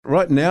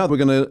right now we're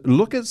going to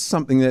look at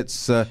something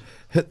that's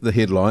hit the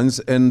headlines,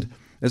 and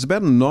it's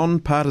about a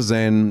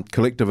non-partisan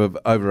collective of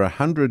over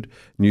 100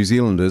 New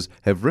Zealanders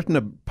have written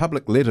a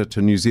public letter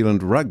to New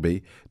Zealand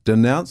Rugby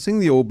denouncing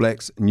the All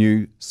Blacks'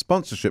 new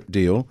sponsorship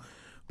deal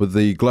with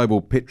the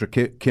global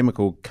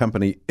petrochemical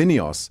company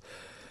Ineos.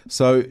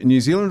 So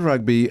New Zealand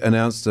Rugby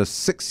announced a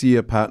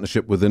 6-year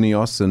partnership with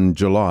Ineos in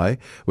July,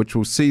 which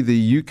will see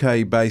the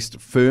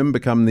UK-based firm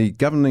become the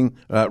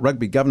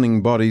rugby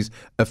governing body's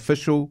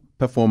official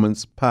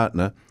performance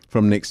partner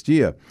from next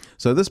year.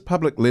 So this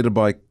public letter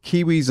by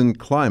Kiwis in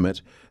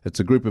Climate, it's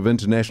a group of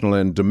international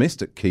and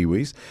domestic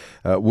Kiwis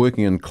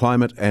working in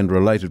climate and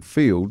related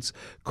fields,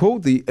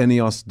 called the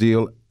Ineos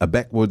deal a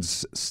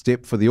backwards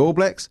step for the All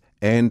Blacks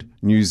and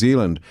New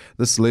Zealand.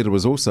 This letter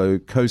was also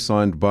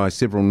co-signed by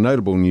several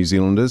notable New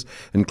Zealanders,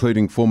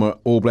 including former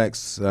All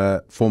Blacks,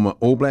 a former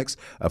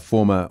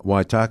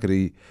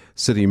Waitakere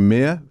City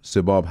Mayor,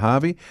 Sir Bob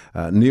Harvey,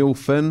 Neil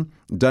Finn,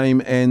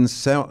 Dame Anne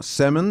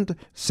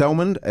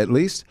Salmond at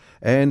least,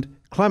 and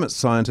climate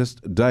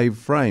scientist Dave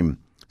Frame.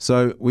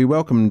 So we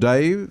welcome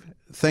Dave.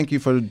 Thank you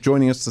for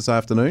joining us this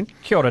afternoon.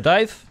 Kia ora,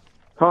 Dave.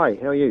 Hi,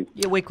 how are you?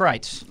 Yeah, we're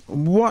great.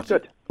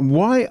 Good.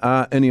 Why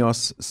are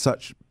Ineos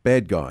such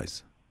bad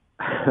guys?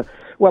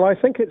 Well, I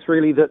think it's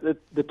really that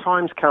the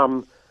time's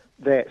come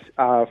that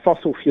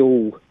fossil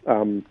fuel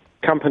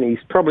companies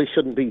probably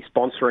shouldn't be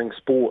sponsoring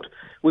sport.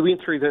 We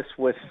went through this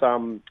with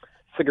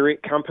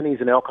cigarette companies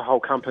and alcohol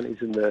companies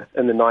in the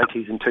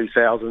 90s and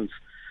 2000s,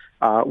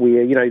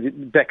 where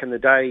back in the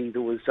day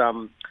there was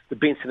the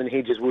Benson and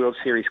Hedges World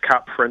Series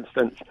Cup, for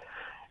instance,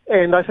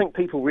 and I think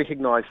people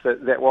recognised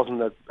that that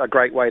wasn't a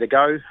great way to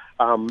go,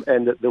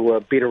 and that there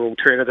were better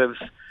alternatives.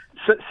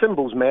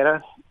 Symbols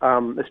matter,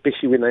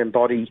 especially when they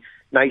embody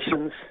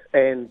nations.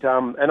 And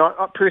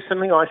I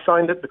personally, I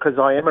signed it because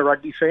I am a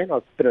rugby fan.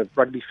 I've been a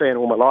rugby fan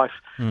all my life,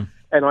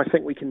 and I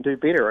think we can do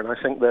better. And I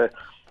think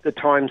the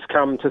time's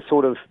come to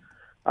sort of,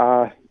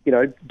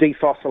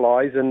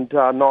 defossilise and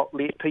not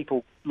let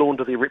people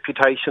launder their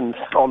reputations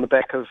on the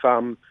back of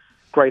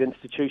great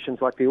institutions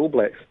like the All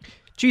Blacks.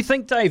 Do you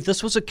think, Dave,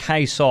 this was a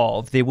case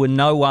of there were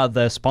no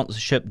other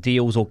sponsorship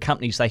deals or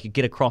companies they could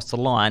get across the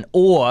line,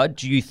 or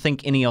do you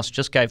think Ineos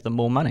just gave them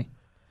more money?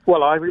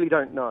 Well, I really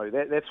don't know.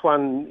 That's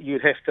one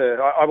you'd have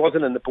to... I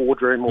wasn't in the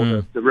boardroom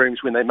or the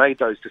rooms when they made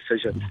those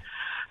decisions.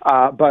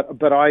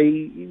 But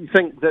I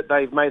think that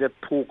they've made a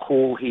poor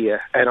call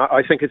here, and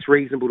I think it's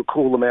reasonable to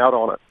call them out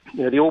on it.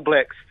 The All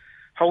Blacks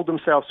hold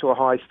themselves to a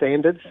high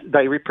standards.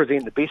 They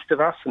represent the best of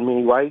us in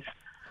many ways.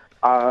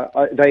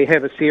 They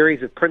have a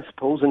series of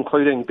principles,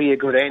 including be a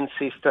good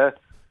ancestor,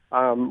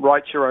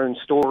 write your own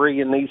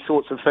story, and these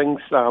sorts of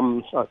things.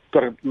 I've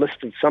got a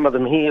list of some of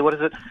them here. What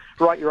is it?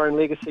 Write your own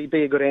legacy,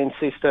 be a good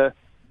ancestor.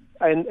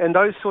 And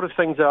those sort of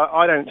things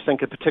I don't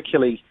think are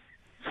particularly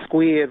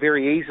square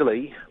very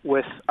easily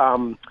with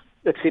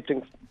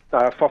accepting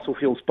fossil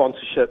fuel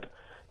sponsorship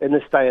in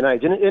this day and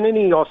age. And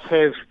Ineos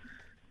have,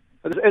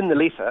 in the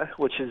letter,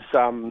 which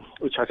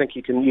I think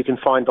you can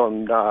find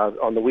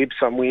on the web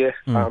somewhere,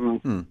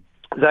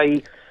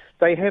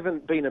 they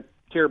haven't been a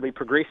terribly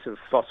progressive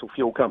fossil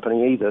fuel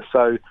company either.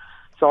 So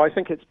I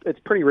think it's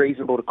pretty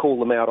reasonable to call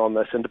them out on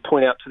this and to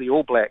point out to the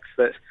All Blacks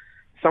that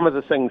some of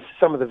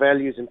the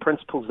values and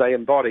principles they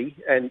embody,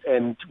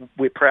 and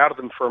we're proud of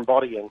them for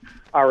embodying,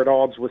 are at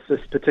odds with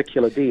this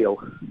particular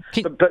deal.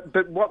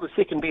 But what the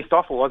second best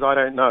offer was, I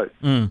don't know.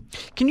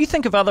 Can you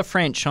think of other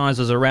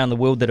franchises around the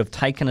world that have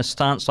taken a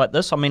stance like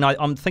this? I mean,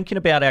 I'm thinking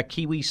about our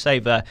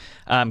KiwiSaver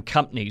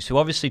companies, who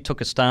obviously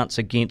took a stance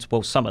against,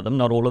 well, some of them,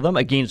 not all of them,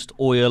 against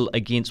oil,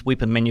 against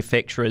weapon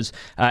manufacturers,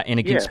 and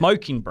against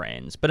smoking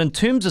brands. But in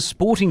terms of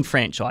sporting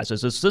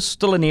franchises, is this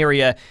still an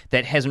area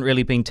that hasn't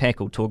really been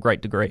tackled to a great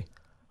degree?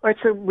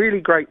 It's a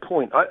really great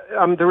point.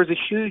 There is a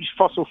huge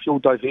fossil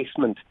fuel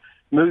divestment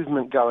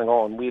movement going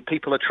on where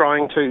people are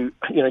trying to,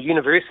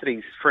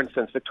 universities, for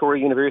instance,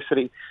 Victoria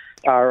University,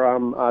 are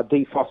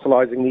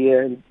defossilising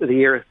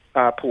the air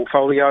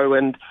portfolio,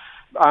 and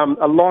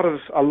a lot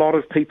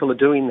of people are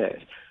doing that.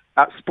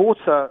 Sports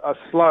are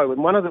slow,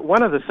 and one of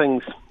the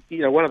things,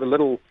 one of the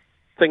little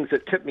things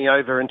that tipped me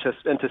over into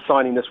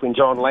signing this when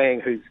John Lang,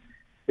 who's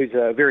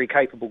a very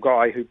capable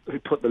guy who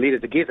put the letter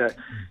together,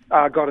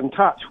 got in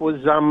touch, was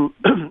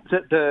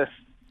that the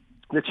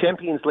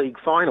Champions League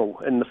final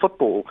in the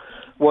football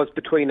was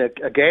between a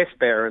gas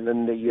baron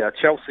and the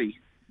Chelsea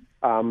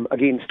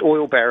against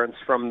oil barons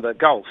from the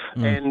Gulf.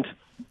 And,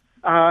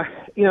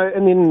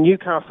 and then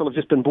Newcastle have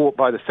just been bought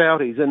by the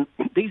Saudis, and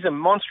these are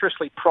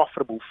monstrously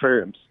profitable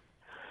firms.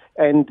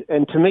 And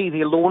to me,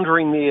 they're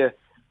laundering their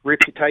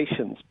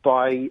reputations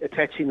by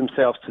attaching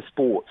themselves to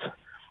sports.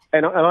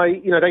 And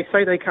they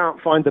say they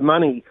can't find the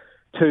money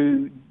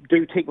to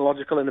do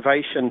technological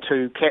innovation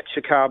to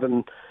capture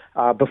carbon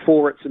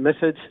before it's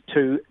emitted,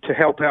 to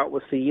help out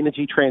with the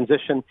energy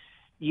transition.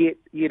 Yet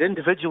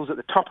individuals at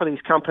the top of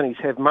these companies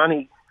have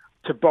money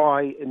to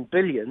buy in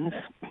billions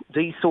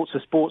these sorts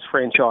of sports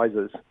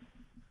franchises.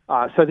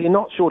 So they're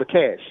not short of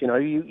cash.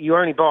 You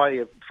only buy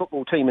a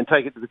football team and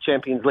take it to the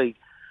Champions League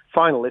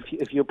final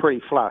if you're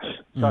pretty flush.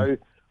 So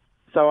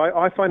So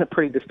I find it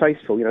pretty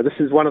distasteful. You know, this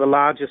is one of the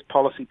largest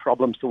policy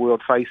problems the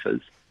world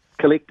faces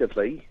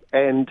collectively,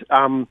 and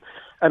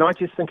I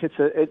just think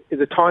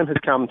the time has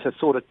come to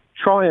sort of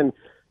try and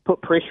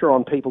put pressure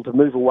on people to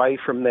move away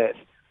from that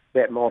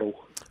model.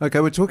 Okay,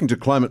 we're talking to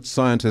climate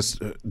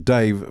scientist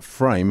Dave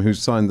Frame, who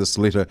signed this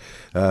letter,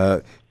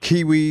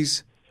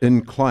 Kiwis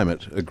in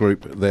Climate, a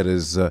group that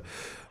is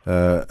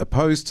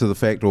opposed to the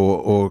fact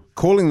or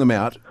calling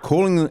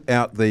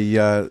out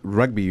the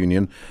rugby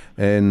union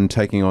and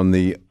taking on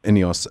the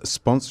Ineos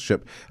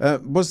sponsorship.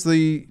 Was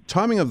the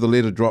timing of the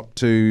letter dropped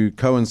to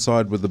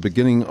coincide with the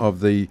beginning of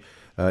the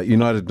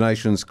United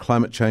Nations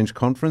Climate Change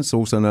Conference,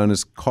 also known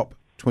as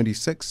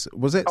COP26?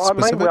 Was that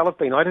specific? It may well have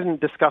been. I didn't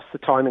discuss the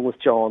timing with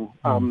John.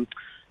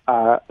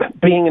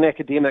 Being an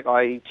academic,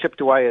 I chipped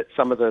away at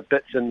some of the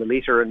bits in the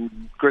letter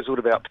and grizzled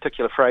about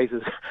particular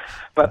phrases,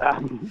 but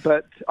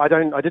I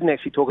didn't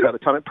actually talk about the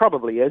time. It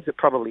probably is. It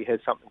probably has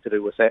something to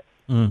do with that.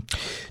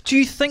 Do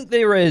you think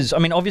there is? I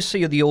mean,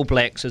 obviously the All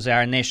Blacks is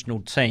our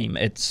national team.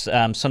 It's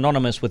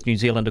synonymous with New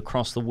Zealand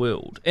across the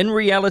world. In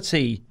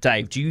reality,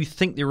 Dave, do you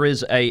think there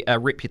is a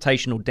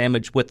reputational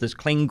damage with this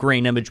clean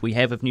green image we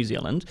have of New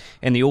Zealand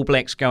and the All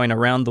Blacks going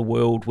around the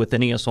world with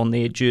Ineos on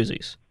their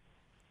jerseys?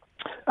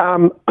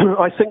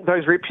 I think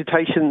those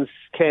reputations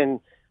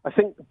I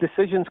think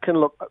decisions can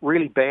look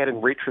really bad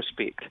in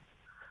retrospect.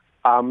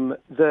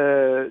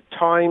 The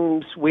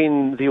times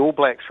when the All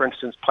Blacks, for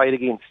instance, played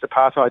against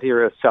apartheid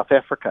era South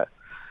Africa,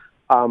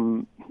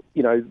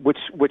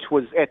 which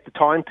was at the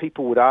time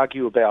people would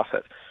argue about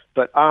it,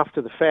 but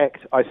after the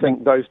fact, I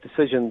think those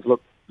decisions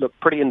look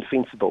pretty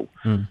indefensible.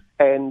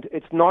 And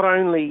it's not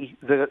only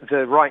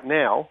the right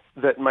now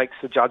that makes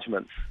the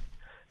judgments,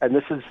 and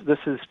this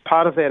is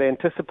part of that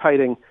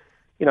anticipating.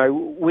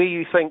 What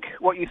you think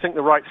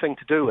the right thing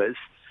to do is,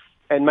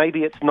 and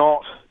maybe it's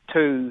not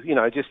to,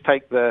 just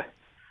take the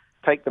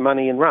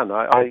money and run.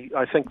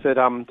 I think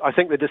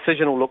the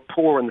decision will look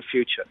poor in the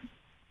future.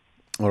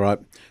 All right.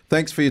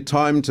 Thanks for your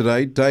time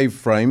today, Dave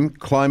Frame,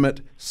 climate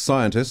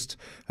scientist,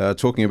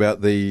 talking about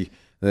the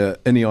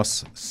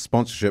Ineos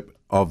sponsorship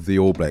of the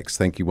All Blacks.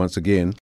 Thank you once again.